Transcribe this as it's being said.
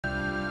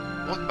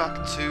welcome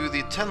back to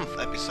the 10th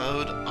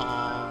episode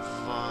of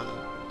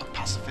A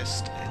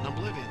Pacifist in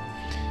Oblivion.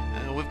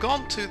 We've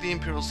gone to the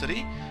Imperial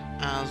City,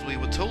 as we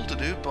were told to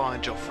do by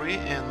Joffrey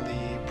in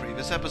the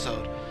previous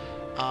episode.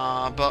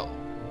 But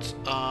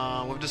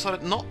we've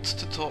decided not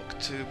to talk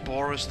to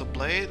Boris the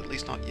Blade, at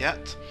least not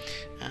yet.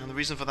 And the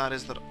reason for that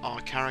is that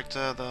our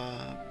character,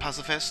 the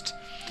pacifist,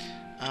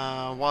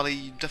 while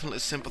he definitely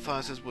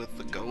sympathises with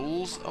the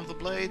goals of the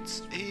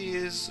Blades, he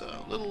is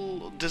a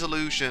little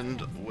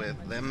disillusioned with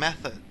their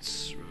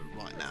methods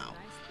right now.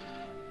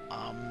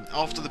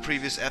 After the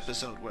previous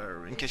episode,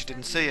 where, in case you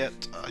didn't see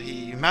it,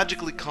 he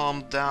magically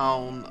calmed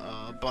down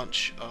a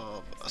bunch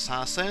of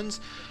assassins,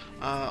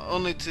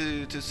 only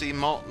to see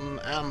Martin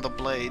and the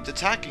Blades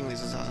attacking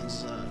these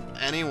assassins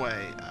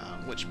anyway,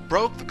 which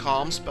broke the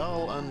calm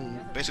spell and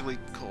basically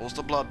caused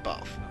a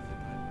bloodbath.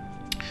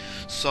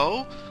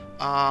 So,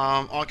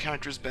 our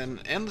character has been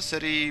in the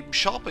city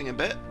shopping a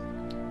bit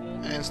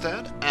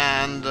instead,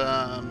 and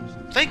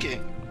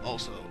thinking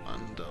also,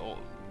 and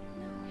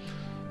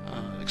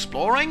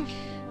exploring.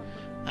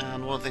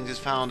 And one of the things he's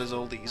found is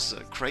all these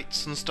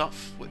crates and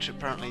stuff, which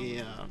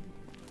apparently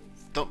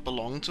don't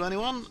belong to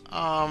anyone,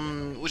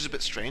 which is a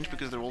bit strange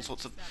because there are all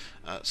sorts of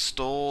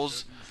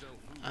stores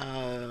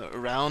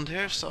around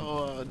here.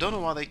 So I don't know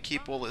why they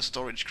keep all their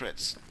storage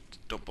crates that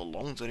don't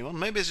belong to anyone.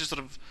 Maybe it's just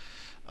sort of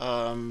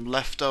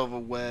leftover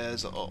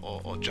wares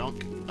or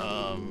junk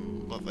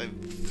that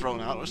they've thrown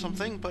out or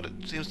something, but it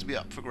seems to be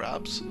up for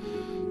grabs.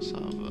 So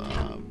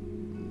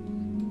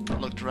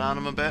looked around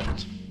them a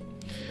bit,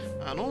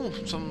 and I'll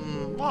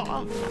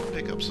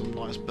pick up some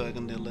nice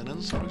burgundy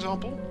linens, for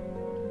example.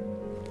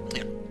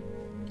 Yeah,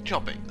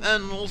 shopping.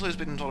 And also he's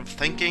been sort of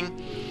thinking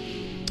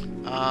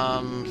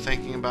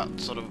about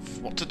sort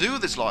of what to do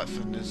with his life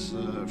and his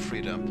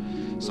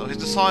freedom. So he's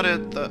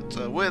decided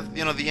that with,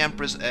 the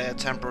Emperor's heir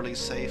temporarily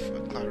safe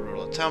at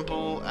Clarilla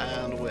Temple,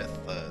 and with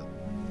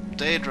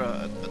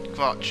Daedra at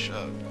Kvatch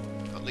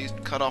at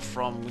least cut off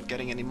from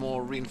getting any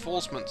more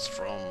reinforcements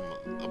from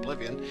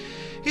Oblivion,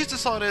 he's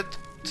decided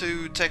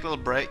to take a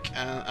little break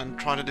and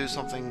try to do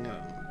something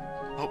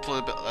hopefully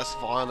a bit less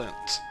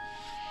violent.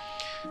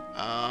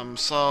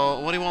 So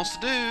what he wants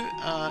to do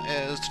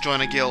is to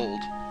join a guild.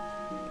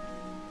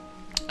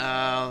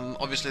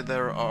 Obviously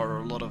there are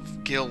a lot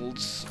of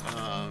guilds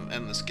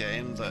in this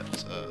game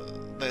that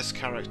this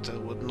character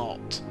would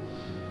not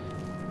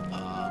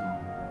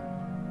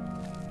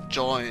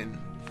join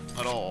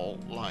at all.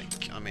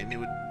 He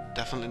would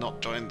definitely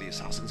not join the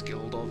Assassin's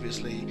Guild,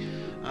 obviously.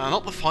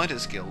 Not the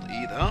Fighters Guild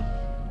either,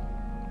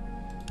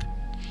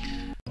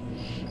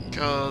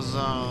 because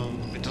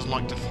he doesn't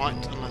like to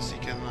fight unless he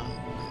can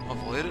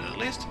avoid it, at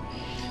least.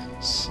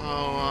 So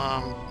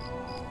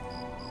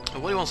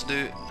what he wants to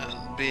do,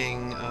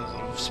 being a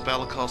sort of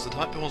spellcaster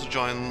type, he wants to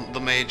join the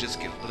Mages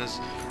Guild. But his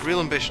real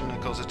ambition,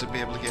 of course, is to be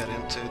able to get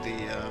into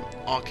the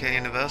Arcane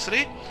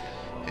University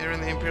here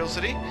in the Imperial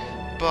City,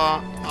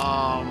 but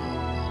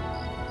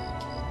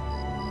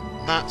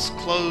that's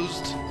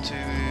closed to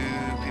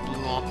people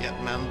who aren't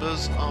yet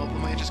members of the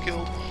Mages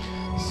Guild.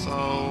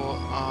 So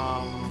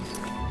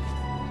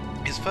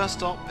his first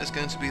stop is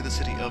going to be the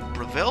city of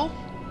Bravil,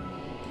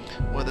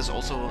 where there's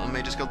also a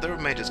Mages Guild. There are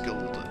Mages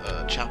Guild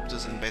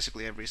chapters in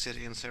basically every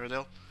city in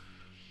Cyrodiil.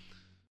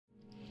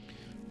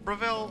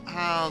 Bravil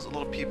has a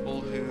lot of people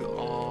who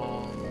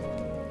are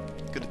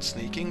good at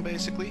sneaking,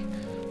 basically.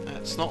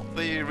 It's not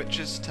the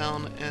richest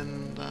town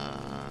in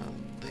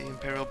the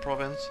Imperial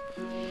Province,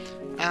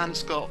 and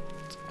it's got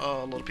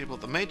a lot of people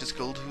at the Mages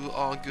Guild who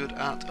are good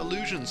at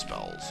illusion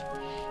spells,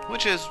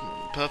 which is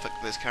perfect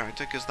for this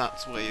character, because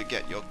that's where you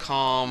get your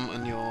calm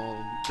and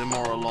your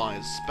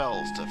demoralized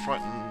spells to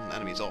frighten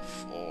enemies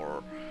off,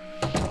 or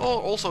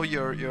also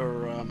your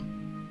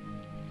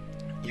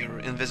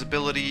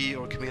invisibility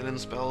or chameleon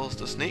spells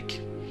to sneak,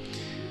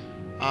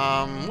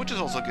 which is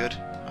also good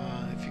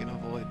if you can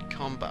avoid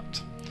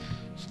combat.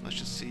 So let's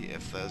just see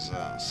if there's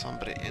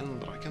somebody in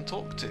that I can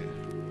talk to.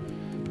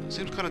 It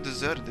seems kind of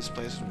deserted, this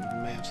place.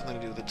 It may have something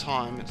to do with the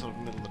time. It's sort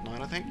of middle of the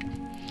night, I think.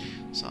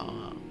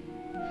 So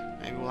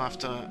maybe we'll have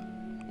to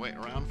wait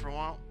around for a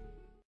while.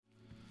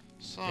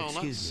 So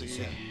let's see.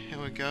 Here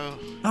we go.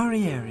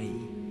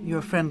 Arieri,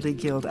 your friendly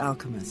guild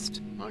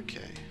alchemist.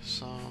 Okay,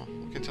 so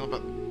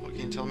what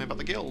can you tell me about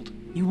the guild?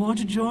 You want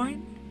to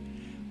join?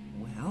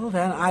 Well,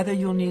 then either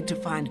you'll need to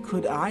find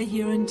Could I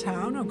here in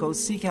town, or go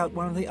seek out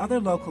one of the other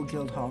local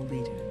guild hall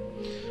leaders.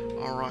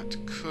 Alright,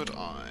 could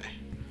I?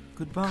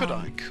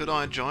 Goodbye. Could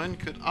I join?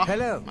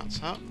 Hello. That's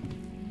her.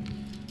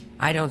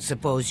 I don't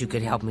suppose you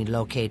could help me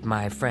locate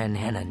my friend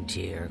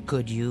Henantir,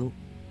 could you?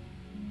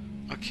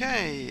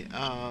 Okay,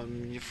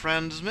 your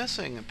friend's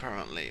missing,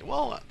 apparently.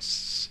 Well,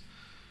 that's...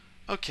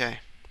 okay.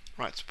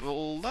 Right,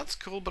 well, that's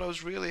cool, but I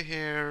was really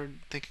here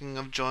thinking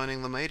of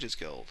joining the Mages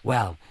Guild.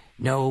 Well,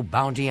 no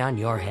bounty on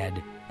your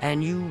head,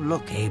 and you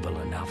look able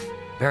enough.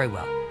 Very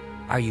well.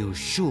 Are you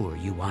sure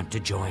you want to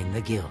join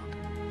the guild?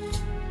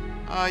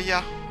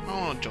 Yeah, I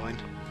want to join.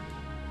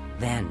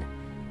 Then,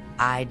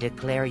 I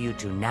declare you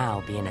to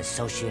now be an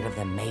associate of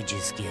the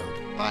Mages Guild.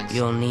 Thanks.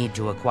 You'll need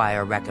to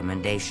acquire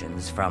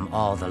recommendations from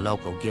all the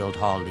local guild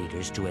hall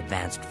leaders to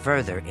advance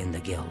further in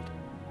the guild.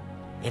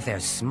 If they're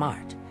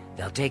smart,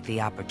 they'll take the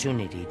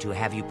opportunity to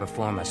have you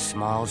perform a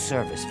small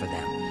service for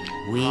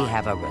them. We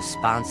have a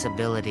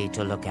responsibility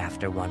to look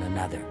after one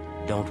another,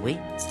 don't we?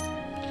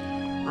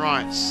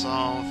 Right, so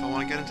if I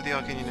want to get into the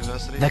Arcane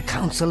University... The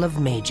Council of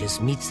Mages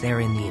meets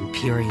there in the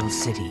Imperial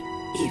City.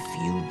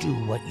 If you do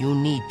what you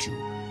need to,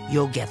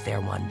 you'll get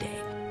there one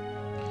day.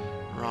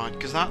 Right,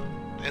 because that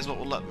is what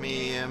will let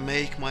me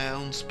make my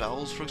own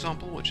spells, for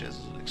example, which is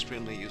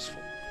extremely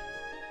useful.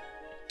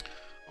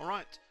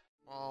 Alright.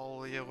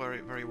 Well, you're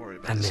very worried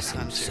about I this miss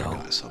him so.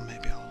 guy, so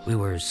maybe I'll... We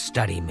were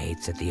study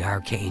mates at the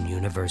Arcane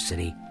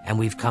University, and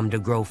we've come to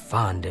grow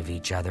fond of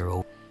each other.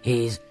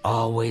 He's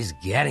always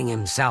getting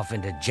himself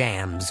into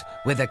jams.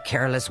 With the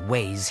careless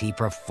ways he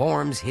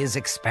performs his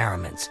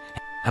experiments.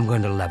 I'm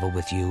going to level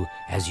with you,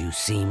 as you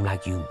seem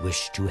like you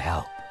wish to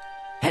help.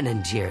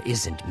 Henantier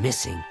isn't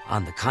missing.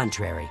 On the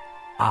contrary,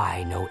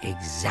 I know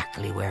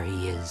exactly where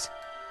he is.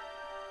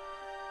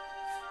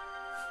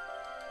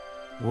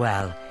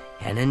 Well,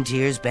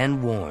 Henantier's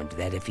been warned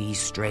that if he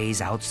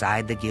strays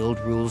outside the guild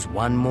rules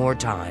one more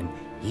time,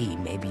 he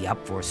may be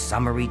up for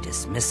summary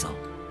dismissal.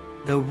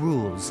 The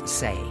rules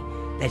say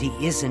that he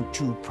isn't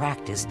to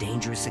practice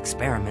dangerous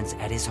experiments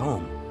at his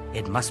home.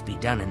 It must be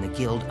done in the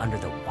guild under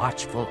the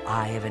watchful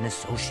eye of an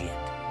associate.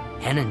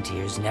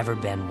 Henantier's never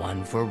been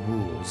one for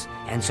rules,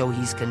 and so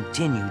he's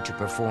continued to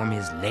perform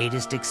his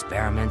latest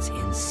experiments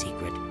in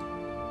secret.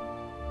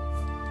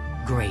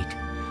 Great.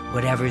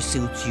 Whatever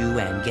suits you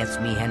and gets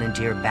me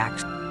Henantier back.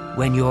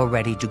 When you're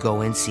ready to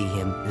go and see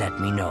him, let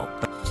me know.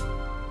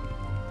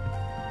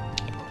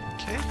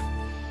 Okay.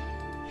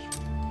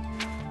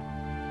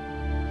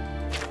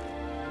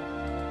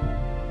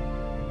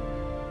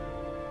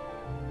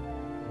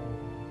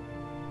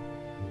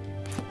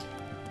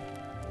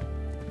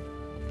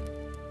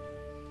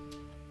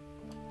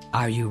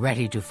 Are you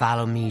ready to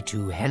follow me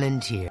to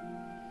Henantier?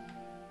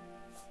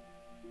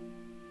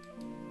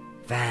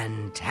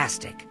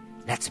 Fantastic.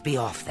 Let's be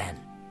off then.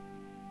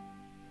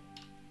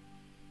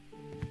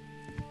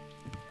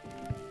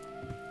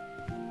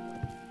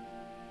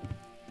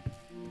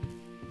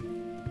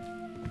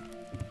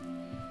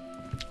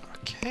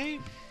 Okay.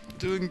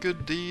 Doing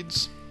good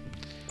deeds.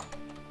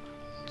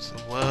 It's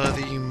a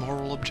worthy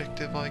moral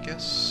objective, I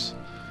guess.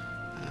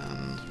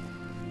 And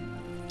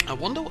I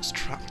wonder what's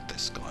trapped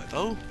this guy,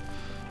 though.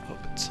 Hope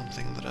it's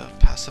something that a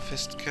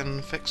pacifist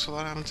can fix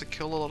without having to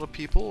kill a lot of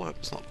people. I hope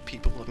it's not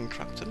people living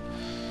trapped in.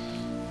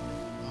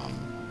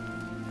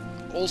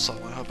 Also,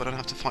 I hope I don't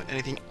have to fight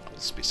anything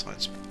else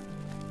besides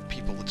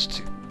people. It's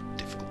too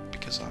difficult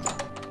because I'm,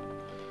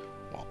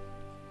 well,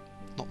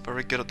 not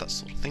very good at that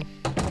sort of thing.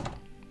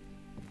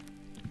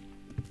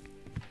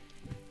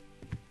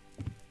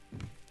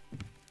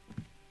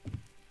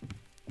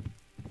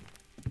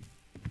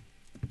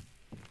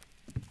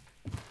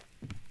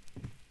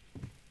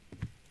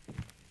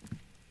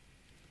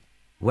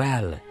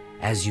 Well,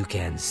 as you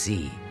can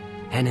see,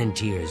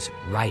 Henantier's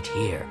right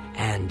here,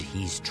 and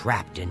he's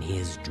trapped in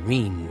his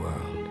dream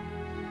world.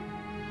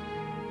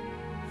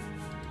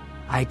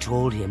 I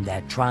told him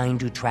that trying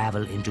to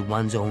travel into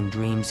one's own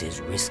dreams is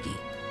risky.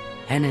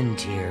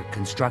 Henantier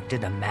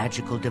constructed a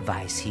magical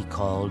device he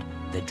called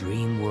the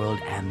Dream World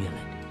Amulet.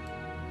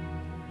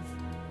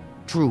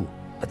 True,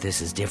 but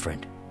this is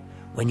different.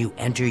 When you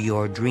enter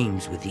your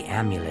dreams with the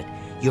amulet,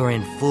 you're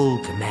in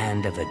full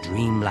command of a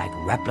dreamlike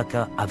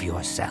replica of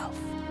yourself.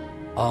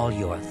 All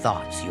your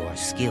thoughts, your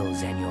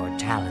skills, and your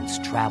talents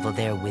travel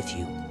there with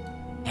you.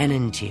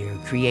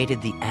 Henantier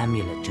created the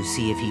amulet to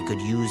see if he could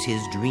use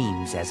his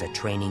dreams as a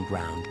training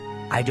ground.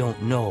 I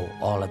don't know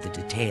all of the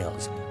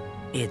details.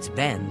 It's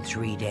been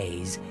 3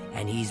 days,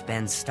 and he's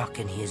been stuck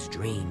in his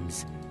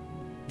dreams.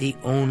 The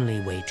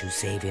only way to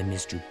save him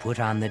is to put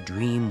on the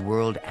Dream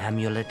World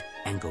Amulet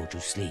and go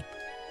to sleep.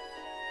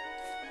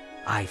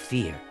 I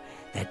fear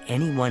that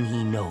anyone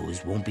he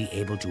knows won't be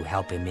able to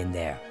help him in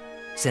there.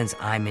 Since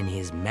I'm in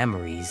his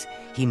memories,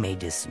 he may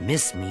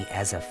dismiss me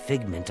as a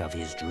figment of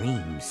his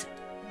dreams.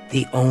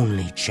 The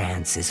only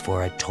chance is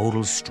for a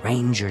total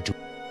stranger to...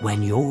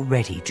 When you're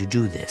ready to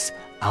do this,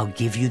 I'll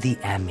give you the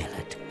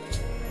amulet.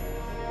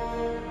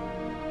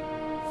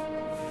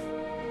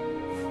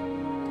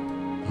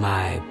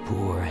 My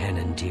poor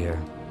Henantier.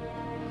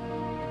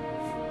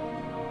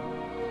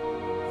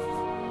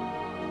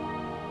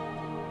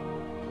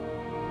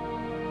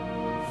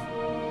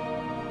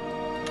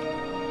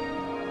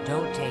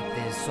 Don't take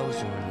this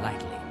Sojourn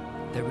lightly.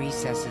 The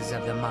recesses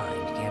of the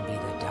mind can be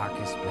the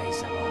darkest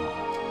place of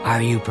all.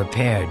 Are you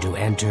prepared to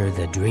enter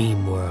the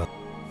dream world?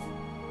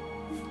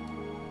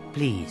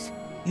 Please,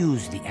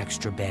 use the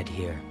extra bed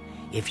here.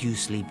 If you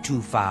sleep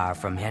too far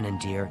from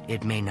Henantier,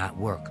 it may not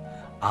work.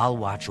 I'll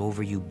watch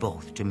over you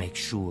both to make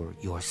sure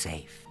you're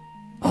safe.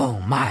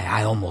 Oh my,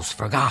 I almost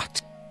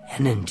forgot.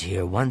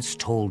 Henantier once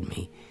told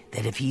me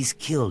that if he's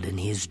killed in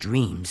his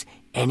dreams,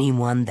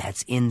 anyone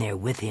that's in there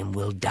with him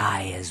will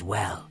die as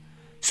well.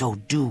 So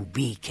do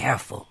be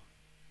careful.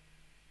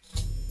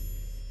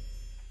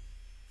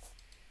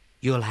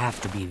 You'll have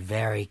to be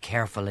very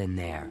careful in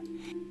there.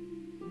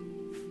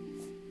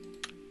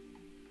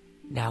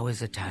 Now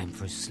is a time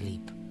for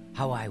sleep.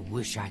 How I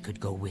wish I could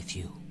go with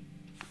you.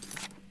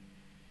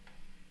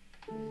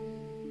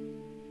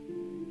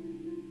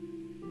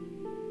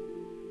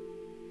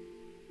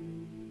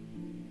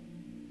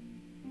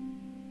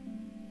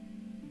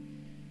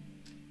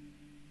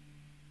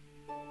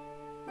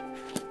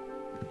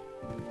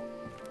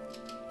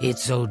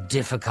 It's so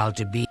difficult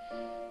to be...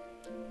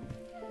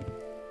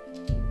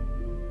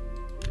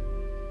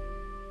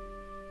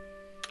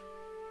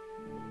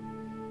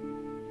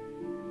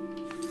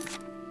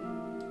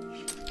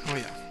 Oh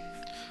yeah,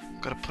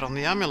 I've got to put on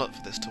the amulet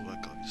for this to work,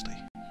 obviously.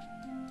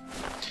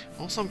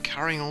 Also, I'm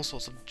carrying all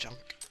sorts of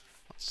junk.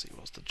 Let's see,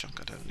 what's the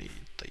junk I don't need?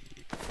 The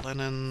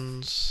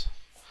linens.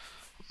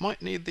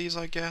 Might need these,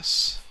 I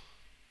guess.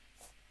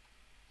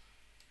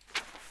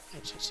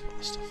 All sorts of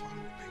other stuff I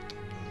haven't picked up.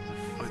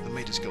 Oh, the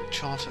Mage's Guild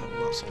Charter,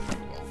 well, that's all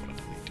very well, but I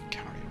don't need to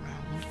carry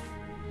around.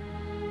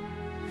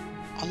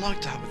 I like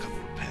to have a couple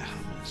of repair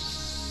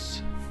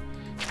hammers.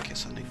 I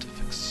guess I need to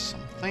fix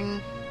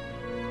something.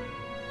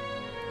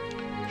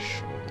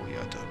 Surely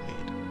I don't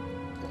need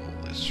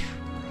all this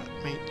red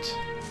meat.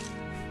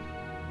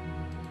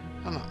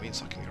 And that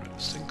means I can get rid of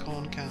the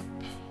stinkhorn cap.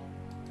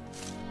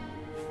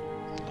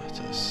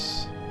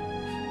 Lettuce.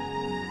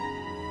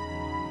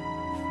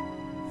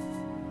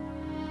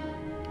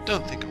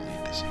 Don't think I'll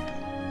need this either.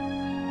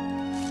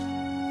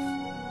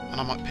 And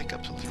I might pick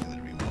up something in the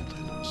dream world,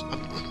 who knows.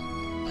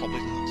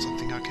 Probably not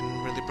something I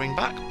can really bring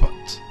back,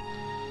 but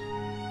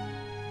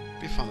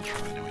be fun to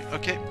try anyway.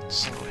 Okay,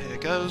 so here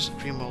goes.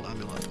 Dreamworld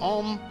amulet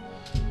on.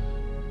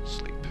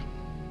 Sleep.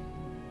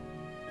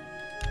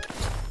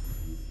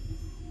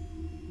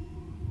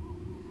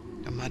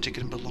 Your magic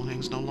and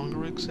belongings no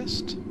longer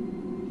exist.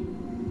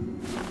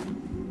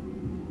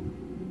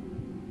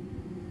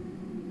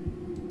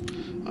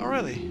 Oh,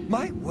 really?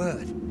 My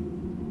word!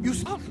 You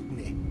startled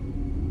me.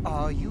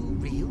 Are you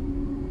real?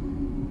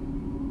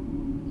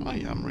 I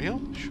am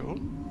real, sure.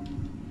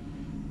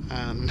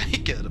 And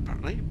naked,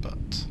 apparently,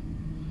 but...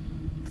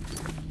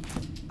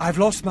 I've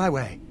lost my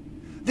way.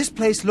 This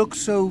place looks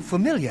so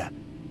familiar,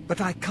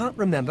 but I can't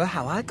remember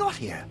how I got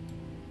here.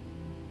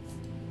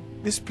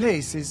 This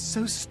place is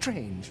so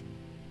strange.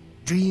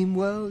 Dream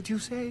world, you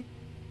say?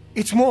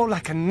 It's more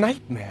like a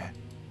nightmare.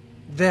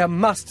 There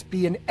must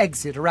be an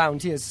exit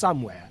around here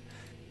somewhere.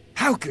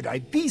 How could I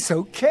be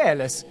so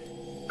careless?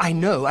 I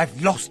know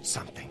I've lost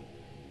something.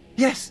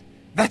 Yes,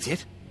 that's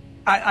it.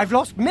 I've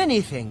lost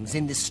many things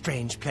in this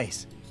strange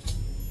place.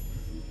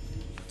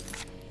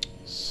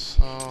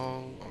 So,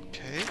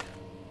 okay.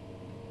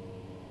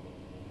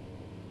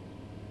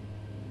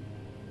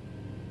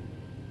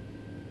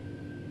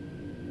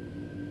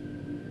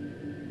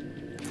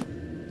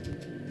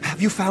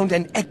 Have you found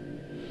an exit?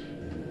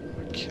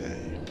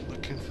 Okay,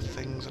 looking for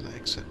things and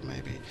exit,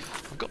 maybe.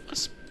 I've got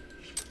this.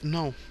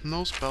 No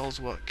spells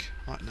work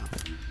right now.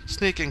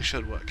 Sneaking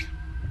should work.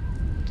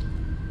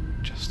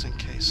 Just in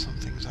case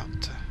something's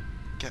out to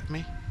get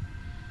me.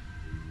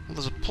 Well,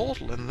 there's a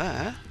portal in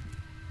there.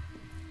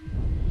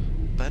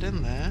 Bed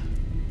in there.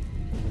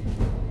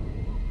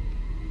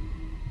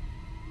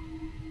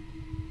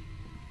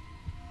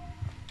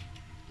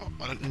 Oh,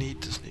 I don't need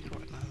to sneak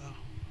right now, though.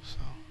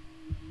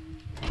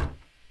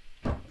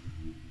 So.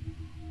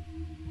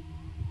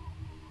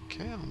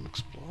 Okay, I'm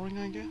exploring,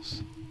 I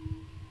guess.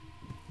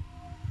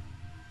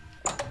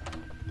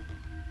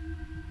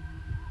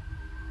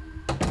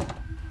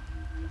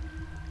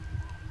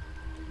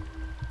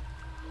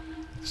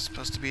 It's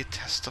supposed to be a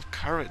test of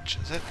courage,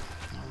 is it?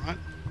 Alright.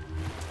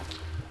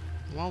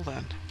 Well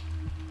then.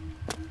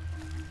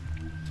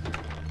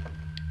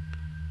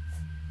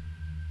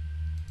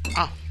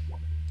 Ah!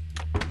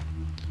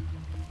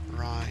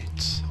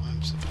 Right.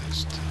 I'm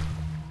supposed to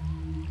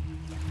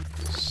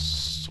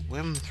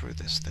swim through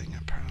this thing,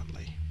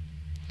 apparently.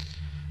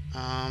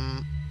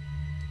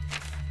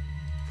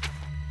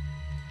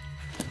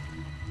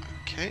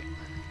 Okay.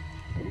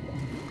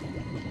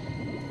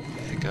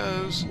 Here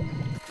goes.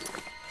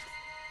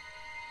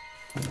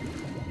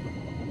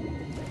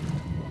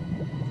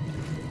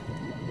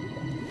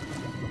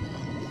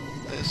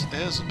 This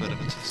is a bit of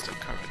a test of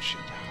courage,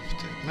 you'd have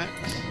to admit.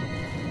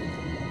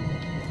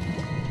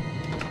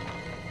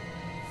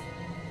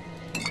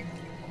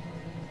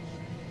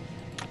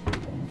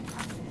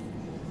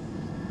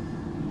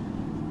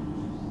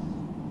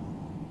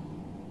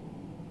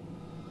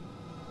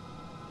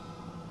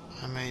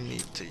 I may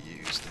need to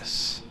use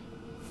this.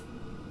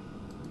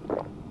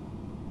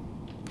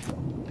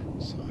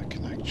 So I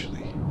can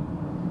actually...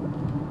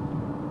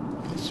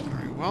 That's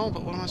very well,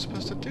 but what am I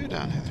supposed to do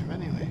down here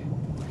anyway?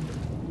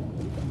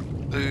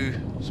 Ooh,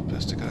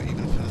 supposed to go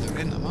even further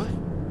in, am I?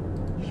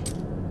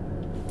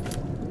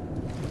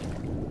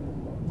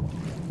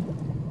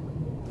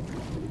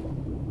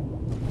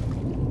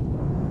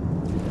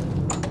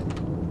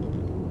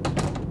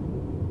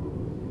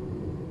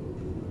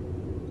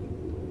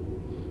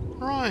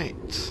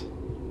 Right.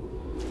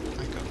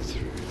 I got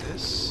through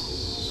this,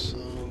 so...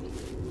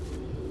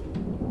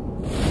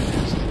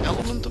 There's an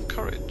element of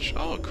courage. match.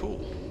 Oh,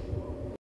 cool.